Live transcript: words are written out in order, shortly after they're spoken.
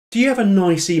Do you have a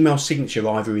nice email signature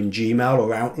either in Gmail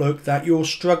or Outlook that you're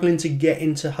struggling to get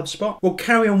into HubSpot? Well,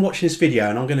 carry on watching this video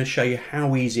and I'm going to show you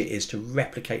how easy it is to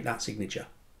replicate that signature.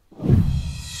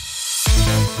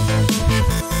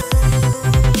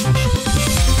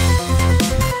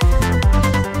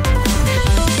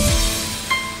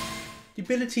 The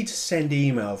ability to send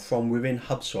email from within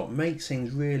HubSpot makes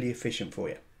things really efficient for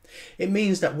you. It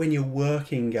means that when you're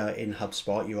working in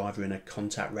HubSpot, you're either in a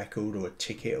contact record or a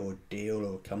ticket or a deal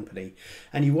or a company,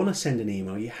 and you want to send an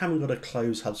email, you haven't got to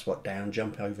close HubSpot down,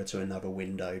 jump over to another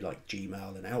window like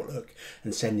Gmail and Outlook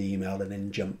and send the email and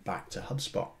then jump back to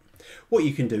HubSpot. What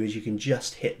you can do is you can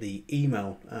just hit the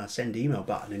email, send email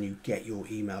button, and you get your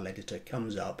email editor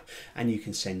comes up and you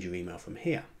can send your email from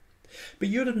here. But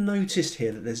you'd have noticed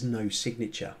here that there's no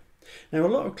signature. Now, a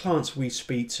lot of clients we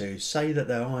speak to say that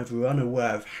they're either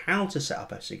unaware of how to set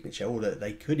up a signature, or that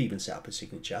they could even set up a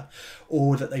signature,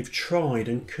 or that they've tried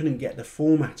and couldn't get the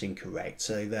formatting correct,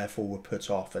 so therefore were put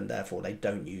off and therefore they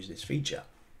don't use this feature.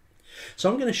 So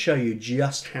I'm going to show you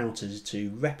just how to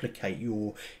replicate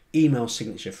your email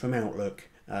signature from Outlook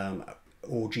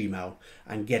or Gmail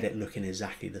and get it looking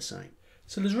exactly the same.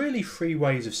 So there's really three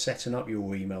ways of setting up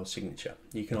your email signature.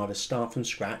 You can either start from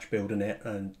scratch, building it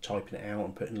and typing it out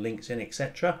and putting links in,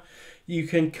 etc. You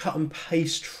can cut and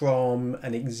paste from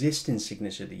an existing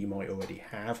signature that you might already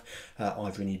have,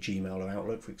 either in your Gmail or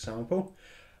Outlook, for example.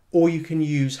 Or you can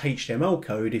use HTML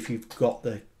code if you've got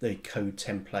the code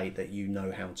template that you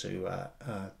know how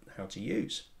to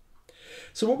use.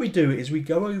 So what we do is we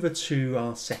go over to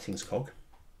our settings cog,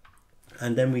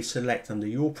 and then we select under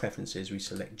your preferences, we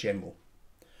select general.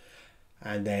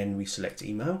 And then we select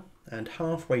email, and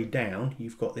halfway down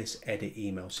you've got this edit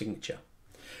email signature,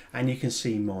 and you can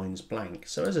see mine's blank.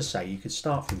 So as I say, you could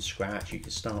start from scratch, you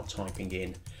could start typing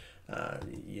in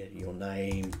your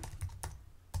name,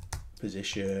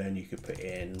 position, you could put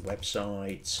in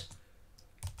website,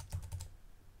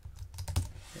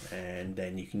 and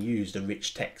then you can use the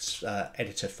rich text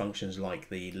editor functions like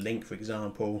the link, for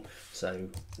example. So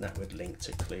that would link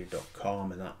to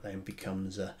clue.com, and that then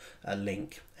becomes a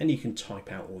link, and you can type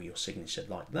out all your signature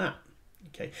like that.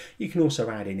 Okay, you can also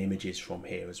add in images from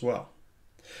here as well.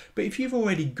 But if you've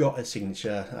already got a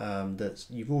signature that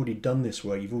you've already done this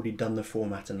work, you've already done the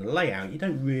format and the layout, you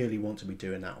don't really want to be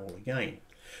doing that all again.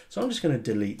 So I'm just going to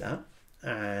delete that,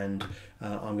 and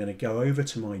I'm going to go over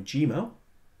to my Gmail.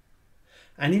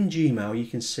 And in Gmail, you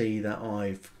can see that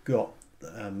I've got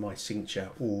my signature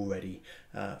already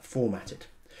formatted.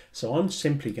 So I'm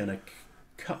simply going to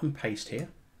cut and paste here,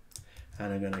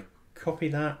 and I'm going to copy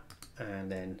that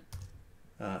and then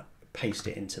paste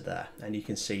it into there. And you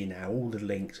can see now all the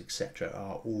links, etc.,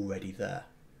 are already there.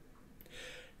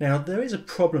 Now, there is a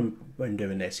problem when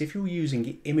doing this. If you're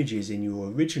using images in your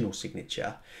original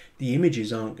signature, the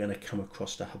images aren't going to come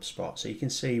across to HubSpot. So you can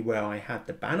see where I had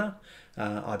the banner,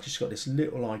 I've just got this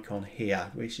little icon here,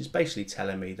 which is basically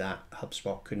telling me that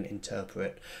HubSpot couldn't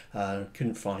interpret,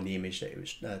 couldn't find the image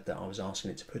that I was asking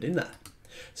it to put in there.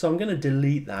 So I'm going to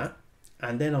delete that,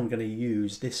 and then I'm going to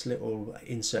use this little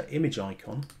insert image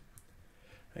icon.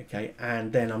 Okay,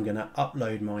 and then I'm going to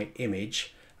upload my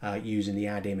image using the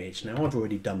add image. Now I've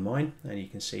already done mine, and you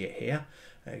can see it here.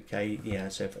 Okay, yeah,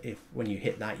 so if when you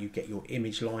hit that, you get your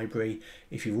image library.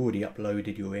 If you've already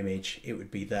uploaded your image, it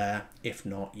would be there. If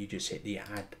not, you just hit the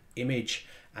add image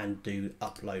and do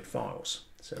upload files.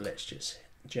 So let's just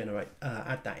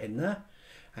add that in there,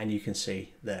 and you can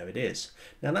see there it is.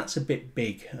 Now that's a bit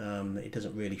big, it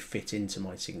doesn't really fit into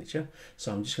my signature,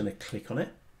 so I'm just going to click on it,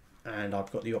 and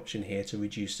I've got the option here to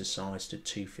reduce the size to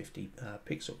 250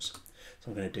 pixels.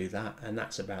 So I'm going to do that, and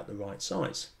that's about the right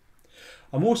size.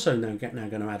 I'm also now going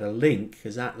to add a link,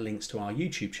 because that links to our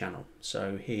YouTube channel.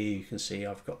 So here you can see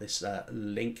I've got this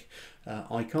link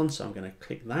icon, so I'm going to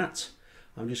click that.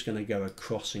 I'm just going to go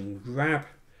across and grab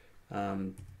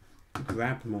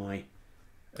my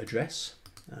address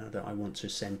that I want to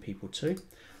send people to.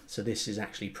 So this is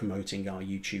actually promoting our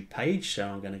YouTube page, so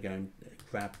I'm going to go and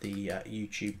grab the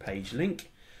YouTube page link,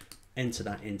 enter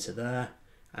that into there,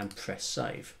 and press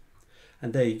save.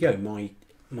 And there you go,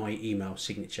 my email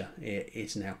signature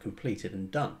is now completed and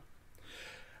done.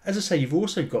 As I say, you've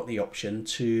also got the option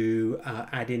to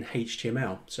add in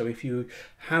HTML. So if you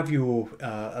have your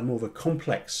a more of a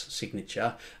complex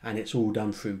signature and it's all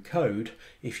done through code,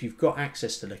 if you've got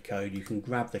access to the code, you can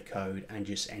grab the code and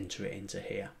just enter it into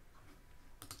here.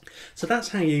 So that's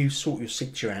how you sort your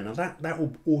signature out. Now that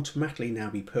will automatically now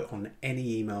be put on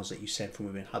any emails that you send from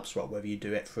within HubSpot, whether you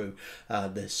do it through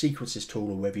the sequences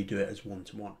tool or whether you do it as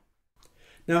one-to-one.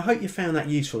 Now I hope you found that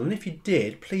useful, and if you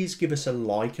did, please give us a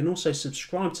like and also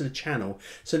subscribe to the channel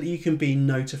so that you can be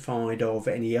notified of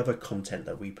any other content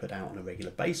that we put out on a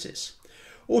regular basis.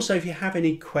 Also, if you have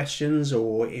any questions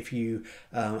or if you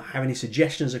have any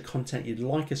suggestions of content you'd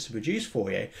like us to produce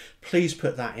for you, please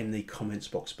put that in the comments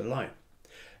box below.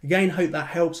 Again, hope that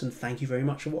helps, and thank you very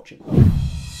much for watching.